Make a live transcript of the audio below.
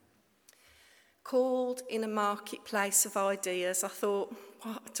called in a marketplace of ideas. I thought,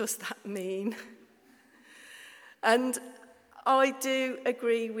 what does that mean? And I do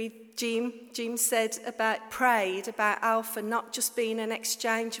agree with Jim. Jim prayed about Alpha not just being an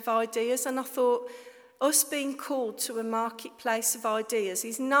exchange of ideas. And I thought, us being called to a marketplace of ideas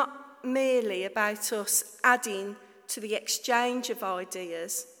is not merely about us adding to the exchange of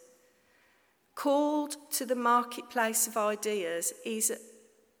ideas. Called to the marketplace of ideas is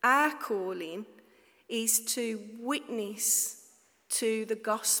our calling is to witness to the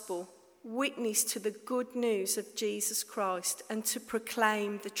gospel, witness to the good news of Jesus Christ, and to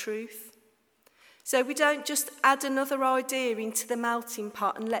proclaim the truth. So we don't just add another idea into the melting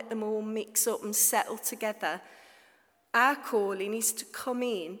pot and let them all mix up and settle together. Our calling is to come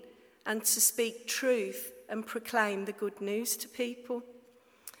in and to speak truth and proclaim the good news to people.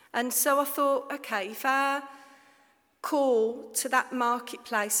 And so I thought, okay, if our call to that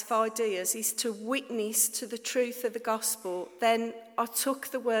marketplace of ideas is to witness to the truth of the gospel, then I took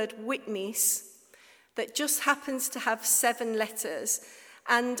the word witness that just happens to have 7 letters,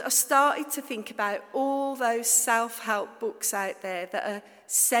 and I started to think about all those self-help books out there that are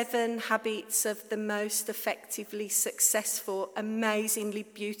 7 habits of the most effectively successful, amazingly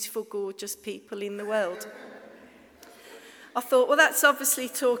beautiful, gorgeous people in the world. I thought, well, that's obviously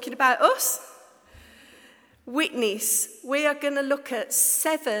talking about us. Witness. We are going to look at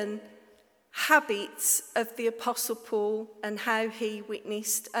 7 habits of the Apostle Paul and how he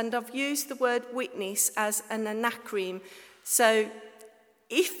witnessed. And I've used the word witness as an acronym. So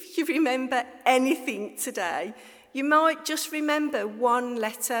if you remember anything today, you might just remember one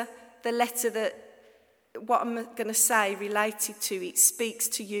letter, the letter that what I'm going to say related to it speaks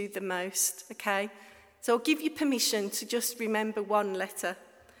to you the most, okay? So I'll give you permission to just remember one letter,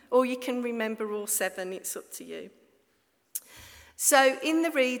 or you can remember all 7, it's up to you. So in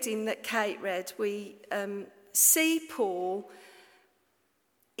the reading that Kate read, we see Paul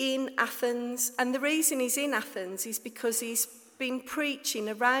in Athens, and the reason he's in Athens is because he's been preaching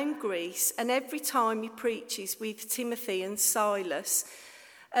around Greece, and every time he preaches with Timothy and Silas,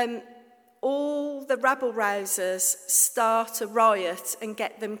 all the rabble-rousers start a riot and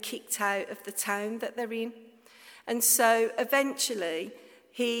get them kicked out of the town that they're in. And so eventually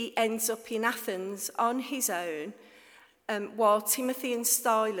he ends up in Athens on his own, while Timothy and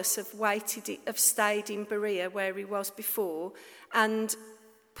Silas have stayed in Berea where he was before, and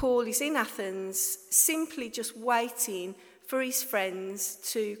Paul is in Athens simply just waiting for his friends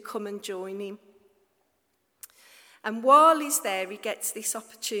to come and join him. And while he's there, he gets this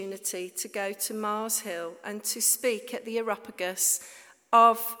opportunity to go to Mars Hill and to speak at the Areopagus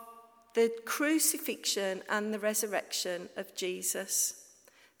of the crucifixion and the resurrection of Jesus.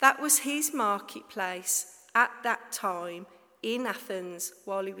 That was his marketplace at that time in Athens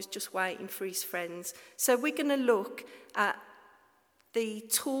while he was just waiting for his friends. So we're going to look at the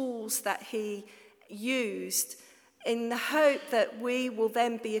tools that he used in the hope that we will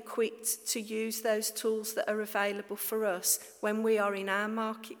then be equipped to use those tools that are available for us when we are in our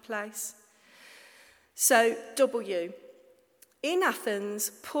marketplace. So, W. In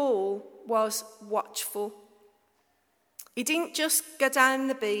Athens, Paul was watchful. He didn't just go down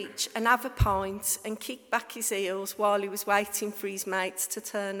the beach and have a pint and kick back his heels while he was waiting for his mates to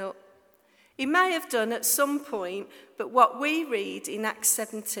turn up. He may have done at some point, but what we read in Acts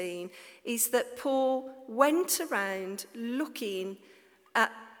 17 is that Paul went around looking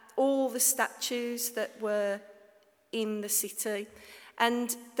at all the statues that were in the city.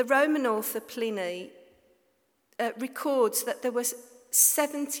 And the Roman author Pliny records that there was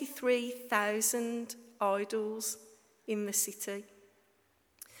 73,000 idols in the city.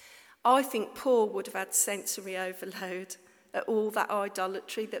 I think Paul would have had sensory overload at all that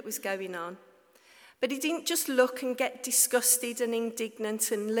idolatry that was going on. But he didn't just look and get disgusted and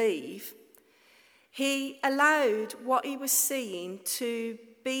indignant and leave. He allowed what he was seeing to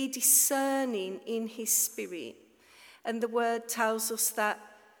be discerning in his spirit. And the word tells us that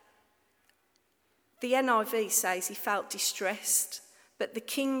the NIV says he felt distressed, but the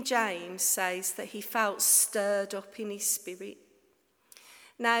King James says that he felt stirred up in his spirit.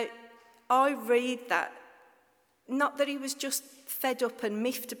 Now, I read that, not that he was just fed up and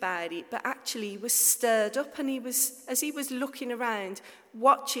miffed about it, but actually he was stirred up, and as he was looking around,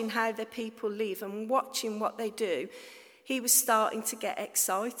 watching how the people live and watching what they do, he was starting to get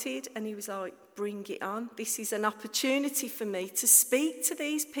excited, and he was like, bring it on. This is an opportunity for me to speak to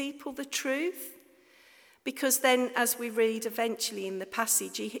these people the truth. Because then, as we read eventually in the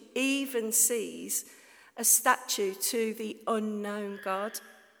passage, he even sees a statue to the unknown God.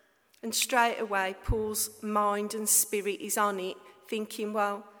 And straight away, Paul's mind and spirit is on it, thinking,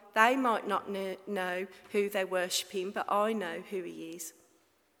 well, They might not know who they're worshipping, but I know who he is.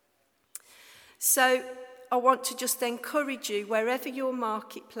 So I want to just encourage you, wherever your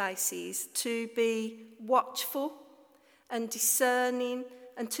marketplace is, to be watchful and discerning,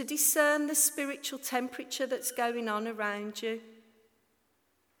 and to discern the spiritual temperature that's going on around you.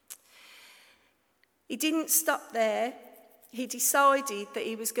 He didn't stop there. He decided that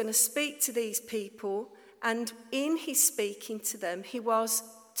he was going to speak to these people, and in his speaking to them, he was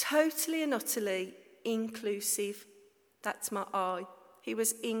totally and utterly inclusive. That's my eye. He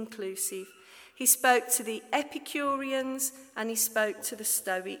was inclusive. He spoke to the Epicureans and he spoke to the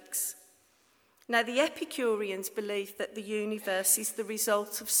Stoics. Now, the Epicureans believed that the universe is the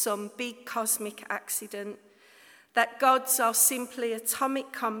result of some big cosmic accident, that gods are simply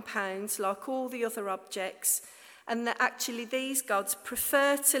atomic compounds like all the other objects, and that actually these gods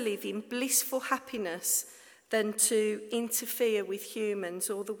prefer to live in blissful happiness than to interfere with humans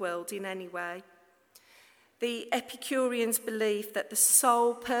or the world in any way. The Epicureans believed that the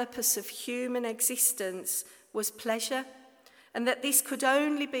sole purpose of human existence was pleasure, and that this could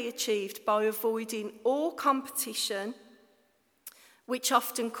only be achieved by avoiding all competition, which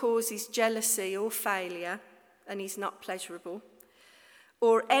often causes jealousy or failure and is not pleasurable,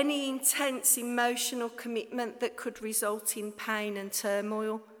 or any intense emotional commitment that could result in pain and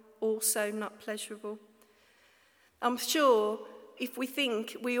turmoil, also not pleasurable. I'm sure if we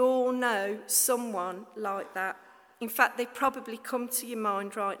think we all know someone like that, in fact, they probably come to your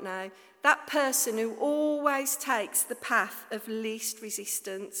mind right now, that person who always takes the path of least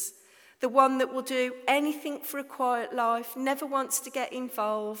resistance, the one that will do anything for a quiet life, never wants to get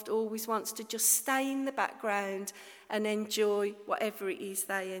involved, always wants to just stay in the background and enjoy whatever it is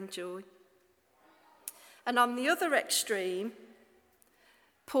they enjoy. And on the other extreme,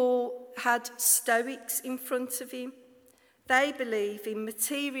 Paul had Stoics in front of him. They believe in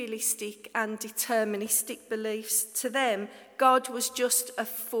materialistic and deterministic beliefs. To them, God was just a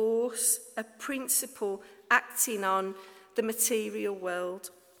force, a principle acting on the material world,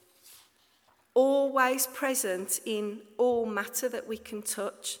 always present in all matter that we can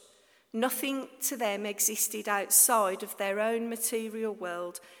touch. Nothing to them existed outside of their own material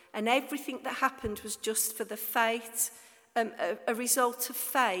world, and everything that happened was just for the fate, a result of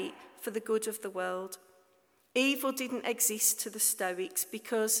fate for the good of the world. Evil didn't exist to the Stoics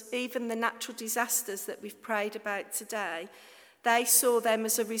because even the natural disasters that we've prayed about today, they saw them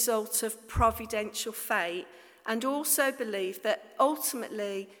as a result of providential fate, and also believed that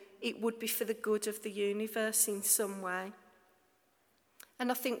ultimately it would be for the good of the universe in some way. And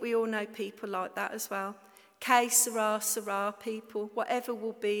I think we all know people like that as well. Que sera, sera people. Whatever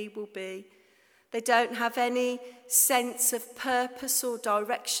will be, will be. They don't have any sense of purpose or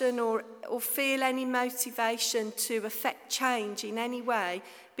direction or feel any motivation to affect change in any way,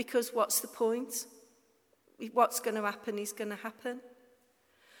 because what's the point? What's going to happen is going to happen.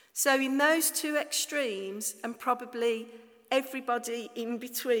 So in those two extremes, and probably everybody in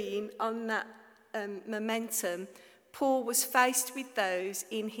between on that momentum, Paul was faced with those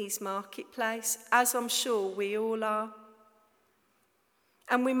in his marketplace, as I'm sure we all are.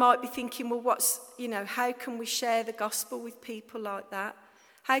 And we might be thinking, well, how can we share the gospel with people like that?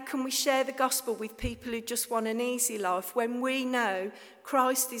 How can we share the gospel with people who just want an easy life when we know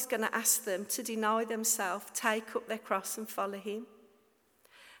Christ is going to ask them to deny themselves, take up their cross and follow him?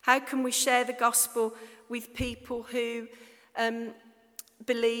 How can we share the gospel with people who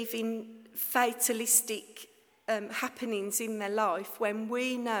believe in fatalistic happenings in their life when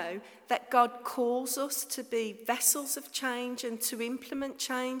we know that God calls us to be vessels of change and to implement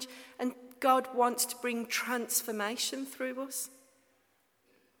change, and God wants to bring transformation through us?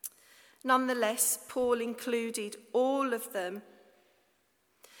 Nonetheless, Paul included all of them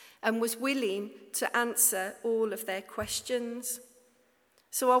and was willing to answer all of their questions.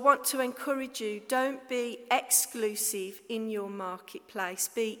 So I want to encourage you, don't be exclusive in your marketplace,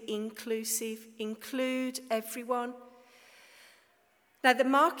 be inclusive, include everyone. Now, the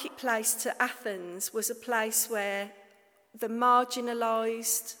marketplace to Athens was a place where the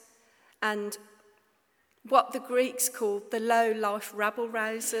marginalised and what the Greeks called the low-life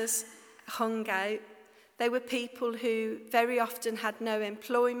rabble-rousers hung out. They were people who very often had no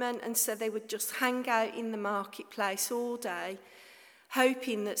employment, and so they would just hang out in the marketplace all day,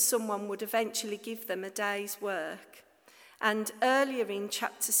 hoping that someone would eventually give them a day's work. And earlier in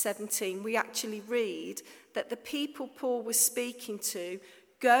chapter 17, we actually read that the people Paul was speaking to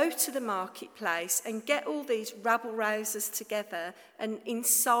go to the marketplace and get all these rabble-rousers together and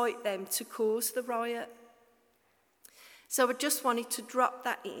incite them to cause the riot. So I just wanted to drop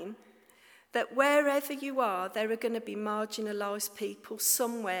that in, that wherever you are, there are going to be marginalised people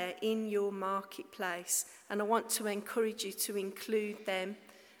somewhere in your marketplace. And I want to encourage you to include them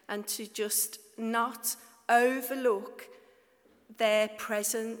and to just not overlook their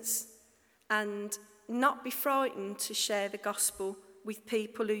presence and not be frightened to share the gospel with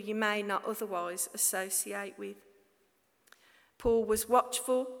people who you may not otherwise associate with. Paul was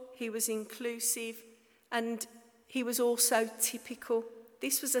watchful, he was inclusive, and he was also typical.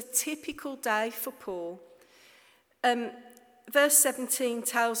 This was a typical day for Paul. Verse 17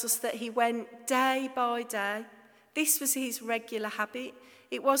 tells us that he went day by day. This was his regular habit.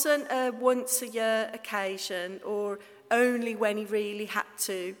 It wasn't a once-a-year occasion or only when he really had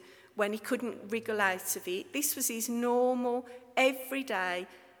to, when he couldn't wriggle out of it. This was his normal, everyday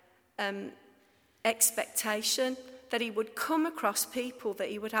expectation that he would come across people that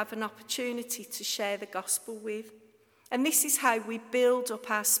he would have an opportunity to share the gospel with. And this is how we build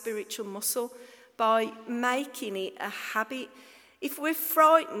up our spiritual muscle, by making it a habit. If we're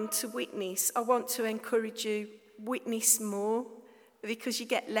frightened to witness, I want to encourage you, witness more, because you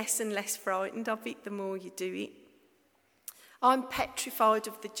get less and less frightened of it the more you do it. I'm petrified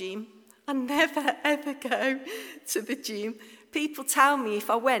of the gym. I never, ever go to the gym. People tell me if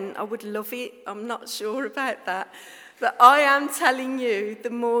I went, I would love it. I'm not sure about that. But I am telling you, the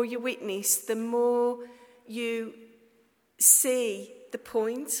more you witness, the more you see the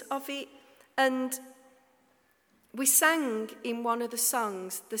point of it. And we sang in one of the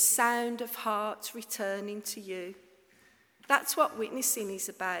songs, the sound of hearts returning to you. That's what witnessing is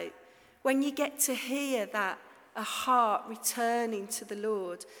about. When you get to hear that, a heart returning to the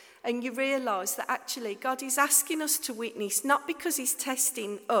Lord, and you realise that actually God is asking us to witness, not because he's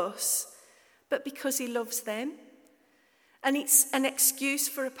testing us, but because he loves them. And it's an excuse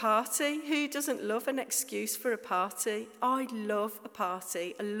for a party. Who doesn't love an excuse for a party? I love a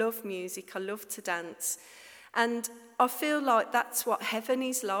party. I love music. I love to dance. And I feel like that's what heaven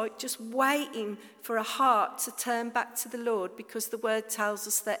is like, just waiting for a heart to turn back to the Lord, because the word tells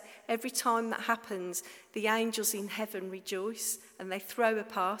us that every time that happens, the angels in heaven rejoice and they throw a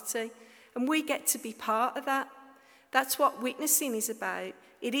party. And we get to be part of that. That's what witnessing is about.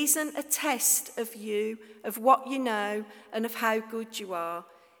 It isn't a test of you, of what you know, and of how good you are.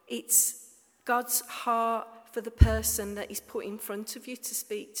 It's God's heart for the person that he's put in front of you to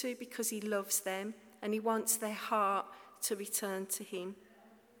speak to, because he loves them and he wants their heart to return to him.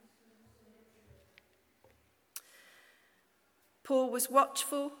 Paul was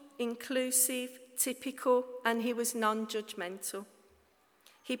watchful, inclusive, typical, and he was non-judgmental.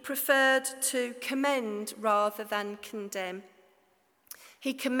 He preferred to commend rather than condemn.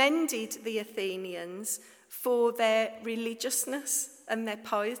 He commended the Athenians for their religiousness and their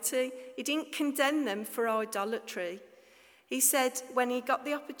piety. He didn't condemn them for idolatry. He said, when he got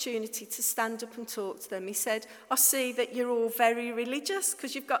the opportunity to stand up and talk to them, he said, I see that you're all very religious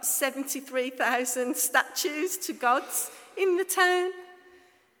because you've got 73,000 statues to gods in the town.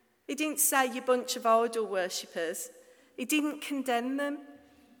 He didn't say you bunch of idol worshippers. He didn't condemn them.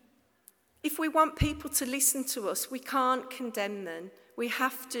 If we want people to listen to us, we can't condemn them. We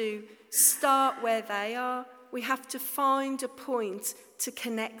have to start where they are. We have to find a point to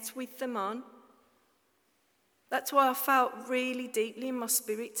connect with them on. That's why I felt really deeply in my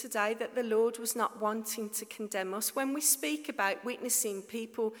spirit today that the Lord was not wanting to condemn us. When we speak about witnessing,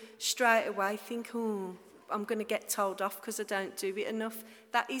 people straight away think, oh, I'm going to get told off because I don't do it enough.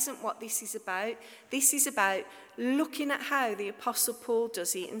 That isn't what this is about. This is about looking at how the Apostle Paul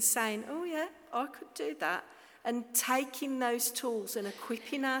does it and saying, oh yeah, I could do that. And taking those tools and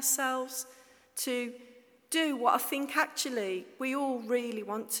equipping ourselves to do what I think actually we all really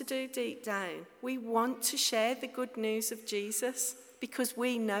want to do deep down. We want to share the good news of Jesus because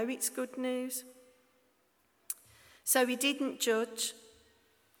we know it's good news. So he didn't judge,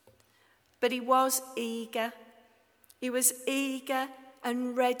 but he was eager. He was eager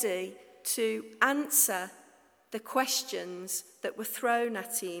and ready to answer the questions that were thrown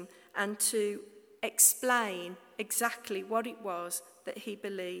at him and to explain exactly what it was that he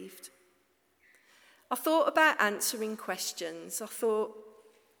believed. I thought about answering questions. I thought,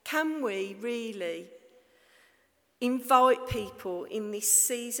 can we really invite people in this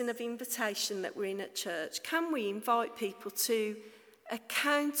season of invitation that we're in at church? Can we invite people to a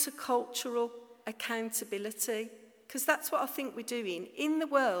countercultural accountability? Because that's what I think we're doing. In the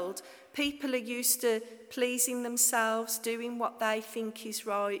world, people are used to pleasing themselves, doing what they think is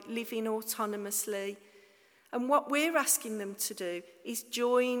right, living autonomously. And what we're asking them to do is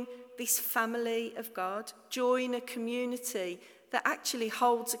join this family of God, join a community that actually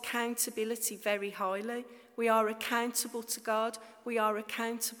holds accountability very highly. We are accountable to God. We are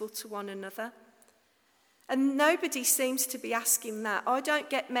accountable to one another. And nobody seems to be asking that. I don't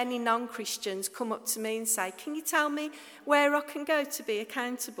get many non-Christians come up to me and say, can you tell me where I can go to be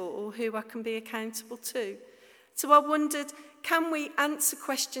accountable or who I can be accountable to? So I wondered, can we answer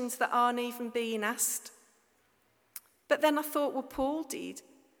questions that aren't even being asked? But then I thought, well, Paul did.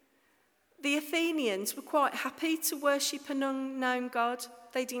 The Athenians were quite happy to worship an unknown God.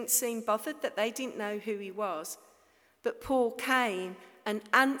 They didn't seem bothered that they didn't know who he was. But Paul came and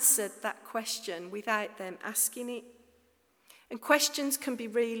answered that question without them asking it. And questions can be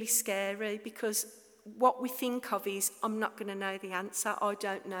really scary because what we think of is, I'm not going to know the answer, I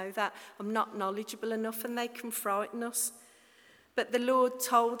don't know that, I'm not knowledgeable enough, and they can frighten us. But the Lord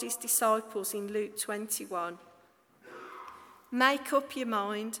told his disciples in Luke 21, make up your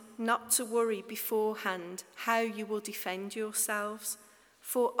mind not to worry beforehand how you will defend yourselves,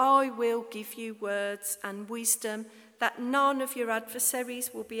 for I will give you words and wisdom that none of your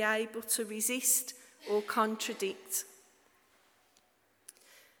adversaries will be able to resist or contradict.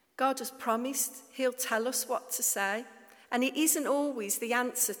 God has promised he'll tell us what to say, and it isn't always the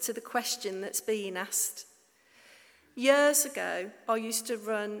answer to the question that's being asked. Years ago, I used to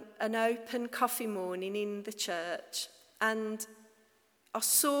run an open coffee morning in the church, and I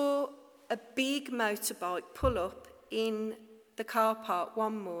saw a big motorbike pull up in the car park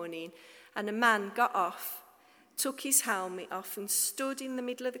one morning, and a man got off, took his helmet off and stood in the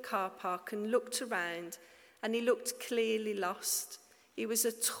middle of the car park and looked around, and he looked clearly lost. He was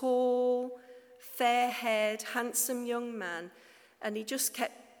a tall, fair-haired, handsome young man, and he just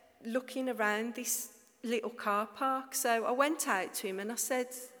kept looking around this little car park. So I went out to him and I said,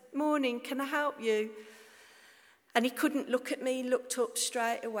 morning, can I help you? And he couldn't look at me, he looked up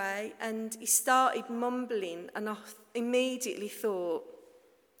straight away, and he started mumbling, and I immediately thought,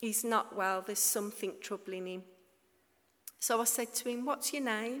 he's not well, there's something troubling him. So I said to him, what's your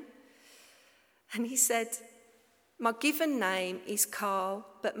name? And he said, my given name is Carl,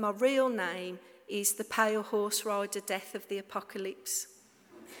 but my real name is the Pale Horse Rider Death of the Apocalypse.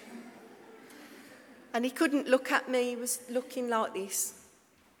 And he couldn't look at me, he was looking like this.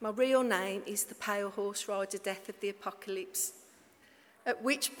 My real name is the Pale Horse Rider Death of the Apocalypse. At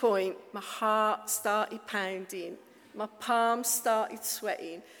which point my heart started pounding, my palms started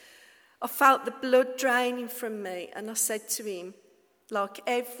sweating. I felt the blood draining from me, and I said to him, like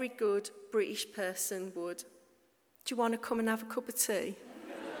every good British person would, do you want to come and have a cup of tea?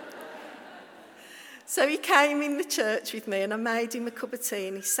 So he came in the church with me and I made him a cup of tea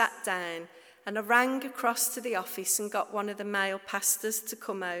and he sat down, and I rang across to the office and got one of the male pastors to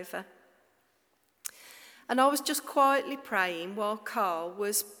come over. And I was just quietly praying while Carl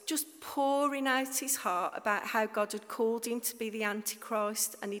was just pouring out his heart about how God had called him to be the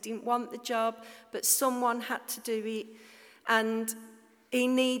Antichrist, and he didn't want the job, but someone had to do it, and he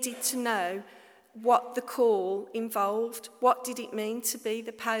needed to know what the call involved. What did it mean to be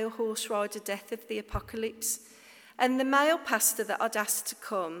the Pale Horse Rider Death of the Apocalypse? And the male pastor that I'd asked to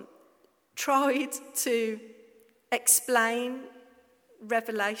come tried to explain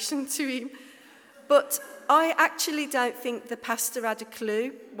Revelation to him, but I actually don't think the pastor had a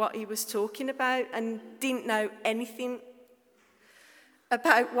clue what he was talking about and didn't know anything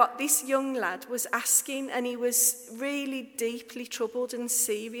about what this young lad was asking, and he was really deeply troubled and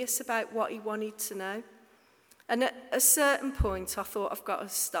serious about what he wanted to know. And at a certain point I thought, I've got to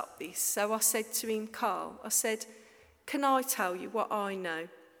stop this. So I said to him, Carl, I said, can I tell you what I know?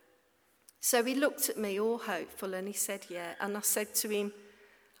 So he looked at me all hopeful and he said, yeah. And I said to him,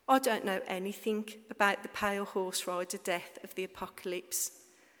 I don't know anything about the Pale Horse Rider Death of the Apocalypse,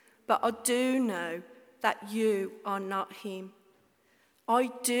 but I do know that you are not him.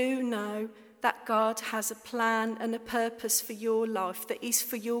 I do know that God has a plan and a purpose for your life that is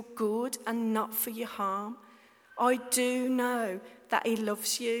for your good and not for your harm. I do know that he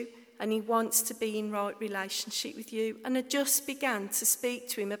loves you and he wants to be in right relationship with you. And I just began to speak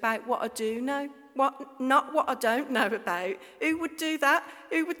to him about what I do know, not what I don't know about. Who would do that?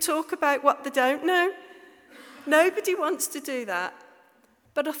 Who would talk about what they don't know? Nobody wants to do that.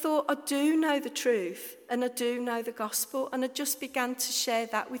 But I thought, I do know the truth and I do know the gospel, and I just began to share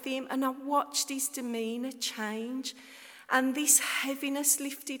that with him, and I watched his demeanour change and this heaviness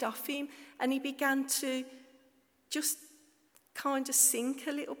lifted off him, and he began to just kind of sink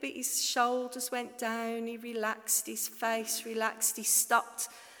a little bit. His shoulders went down, he relaxed, his face relaxed, he stopped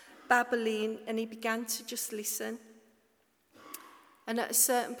babbling and he began to just listen. And at a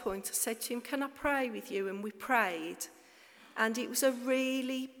certain point I said to him, can I pray with you? And we prayed. And it was a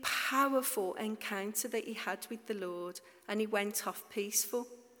really powerful encounter that he had with the Lord, and he went off peaceful.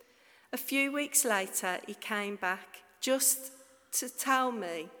 A few weeks later, he came back just to tell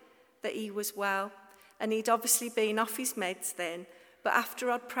me that he was well, and he'd obviously been off his meds then, but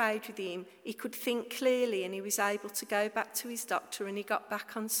after I'd prayed with him, he could think clearly and he was able to go back to his doctor, and he got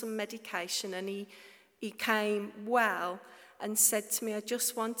back on some medication, and he came well and said to me, I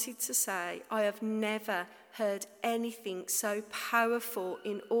just wanted to say, I have never heard anything so powerful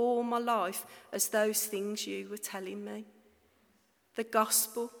in all my life as those things you were telling me. The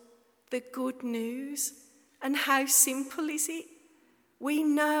gospel, the good news, and how simple is it? We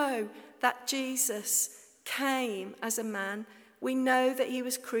know that Jesus came as a man. We know that he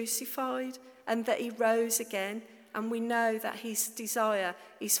was crucified and that he rose again. And we know that his desire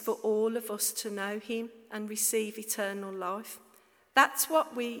is for all of us to know him and receive eternal life. That's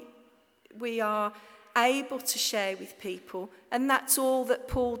what we are able to share with people. And that's all that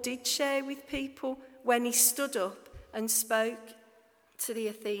Paul did share with people when he stood up and spoke to the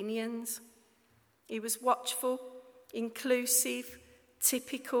Athenians. He was watchful, inclusive,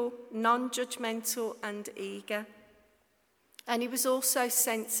 typical, non-judgmental and eager. And he was also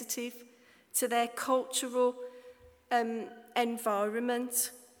sensitive to their cultural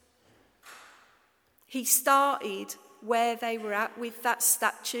environment. He started where they were at with that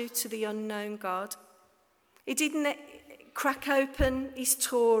statue to the unknown God. He didn't crack open his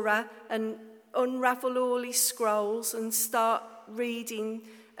Torah and unravel all his scrolls and start reading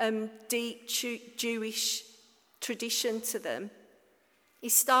deep Jewish tradition to them. He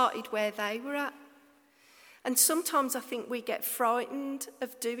started where they were at. And sometimes I think we get frightened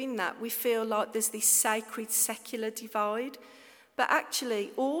of doing that. We feel like there's this sacred secular divide. But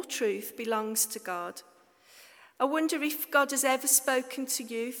actually, all truth belongs to God. I wonder if God has ever spoken to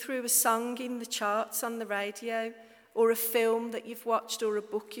you through a song in the charts on the radio, or a film that you've watched, or a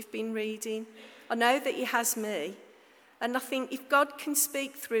book you've been reading. I know that he has me. And I think if God can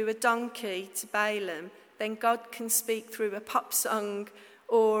speak through a donkey to Balaam, then God can speak through a pop song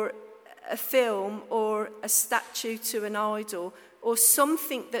or a film or a statue to an idol or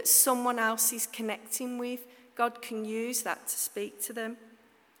something that someone else is connecting with. God can use that to speak to them.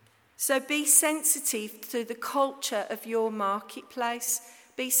 So be sensitive to the culture of your marketplace.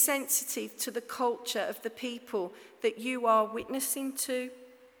 Be sensitive to the culture of the people that you are witnessing to.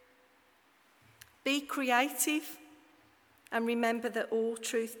 Be creative and remember that all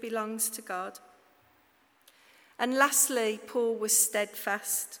truth belongs to God. And lastly, Paul was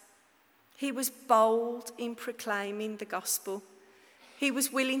steadfast. He was bold in proclaiming the gospel. He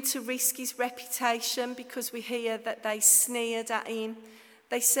was willing to risk his reputation because we hear that they sneered at him.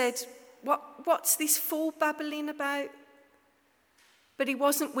 They said, what's this fool babbling about? But he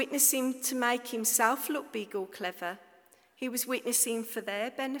wasn't witnessing to make himself look big or clever. He was witnessing for their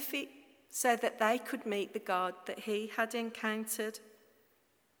benefit so that they could meet the God that he had encountered.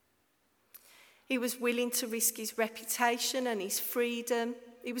 He was willing to risk his reputation and his freedom.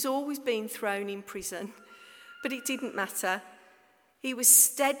 He was always being thrown in prison, but it didn't matter. He was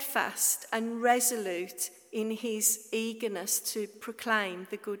steadfast and resolute in his eagerness to proclaim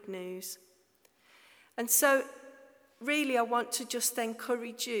the good news. And so, really, I want to just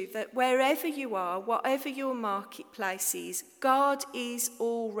encourage you that wherever you are, whatever your marketplace is, God is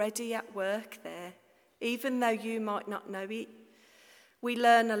already at work there, even though you might not know it. We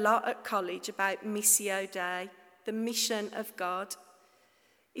learn a lot at college about Missio Dei, the mission of God.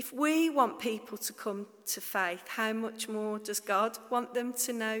 If we want people to come to faith, how much more does God want them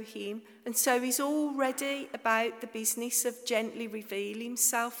to know him? And so he's already about the business of gently revealing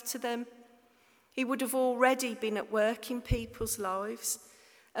himself to them. He would have already been at work in people's lives.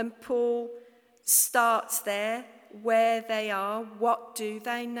 And Paul starts there, where they are, what do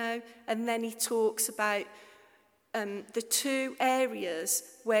they know? And then he talks about the two areas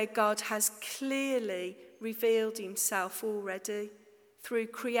where God has clearly revealed himself already, through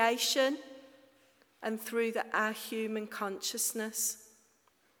creation and through our human consciousness.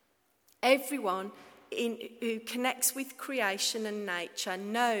 Everyone who connects with creation and nature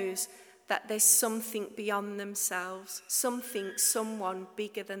knows that there's something beyond themselves, someone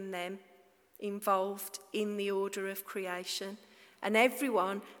bigger than them involved in the order of creation. And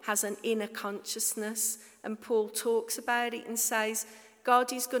everyone has an inner consciousness, and Paul talks about it and says,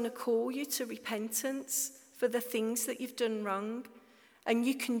 God is going to call you to repentance for the things that you've done wrong. And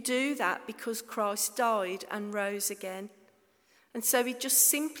you can do that because Christ died and rose again. And so he just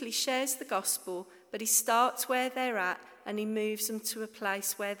simply shares the gospel, but he starts where they're at and he moves them to a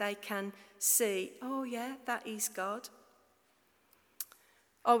place where they can see, oh yeah, that is God.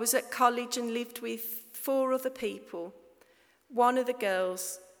 I was at college and lived with 4 other people. One of the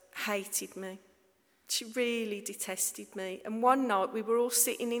girls hated me. She really detested me. And one night we were all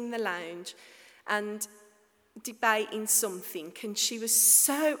sitting in the lounge and debating something, and she was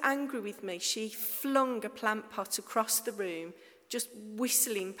so angry with me, she flung a plant pot across the room, just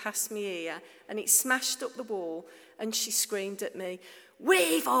whistling past my ear, and it smashed up the wall, and she screamed at me,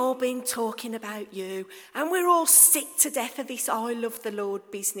 "We've all been talking about you, and we're all sick to death of this I love the Lord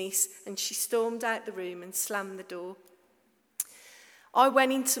business." And she stormed out the room and slammed the door. I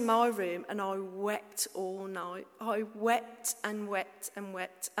went into my room and I wept all night. I wept and wept and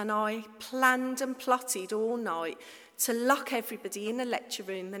wept, and I planned and plotted all night to lock everybody in the lecture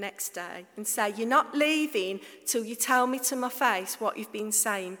room the next day and say, "You're not leaving till you tell me to my face what you've been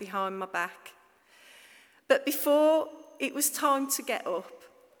saying behind my back." But before it was time to get up,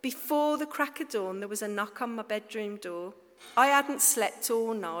 before the crack of dawn, there was a knock on my bedroom door. I hadn't slept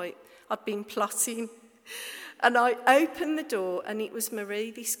all night. I'd been plotting. And I opened the door, and it was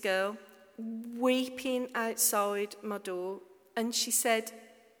Marie, this girl, weeping outside my door. And she said,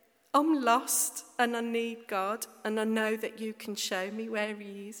 "I'm lost and I need God, and I know that you can show me where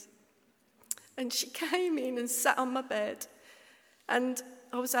he is." And she came in and sat on my bed, and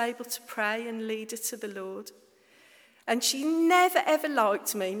I was able to pray and lead her to the Lord. And she never ever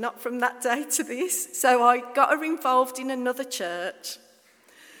liked me, not from that day to this. So I got her involved in another church,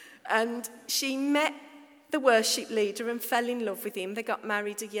 and she met the worship leader and fell in love with him. They got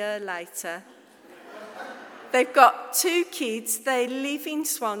married a year later. They've got 2 kids. They live in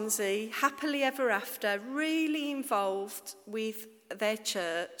Swansea, happily ever after, really involved with their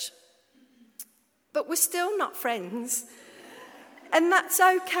church. But we're still not friends. And that's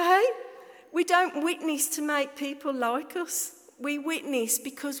okay. We don't witness to make people like us. We witness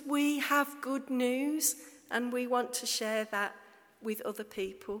because we have good news and we want to share that with other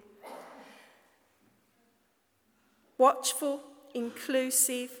people. Watchful,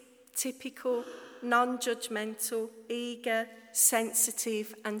 inclusive, typical, non-judgmental, eager,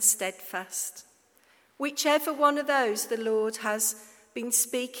 sensitive and steadfast. Whichever one of those the Lord has been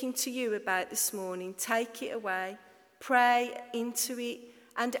speaking to you about this morning, take it away, pray into it,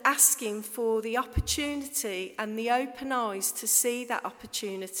 and ask him for the opportunity and the open eyes to see that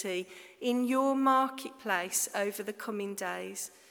opportunity in your marketplace over the coming days.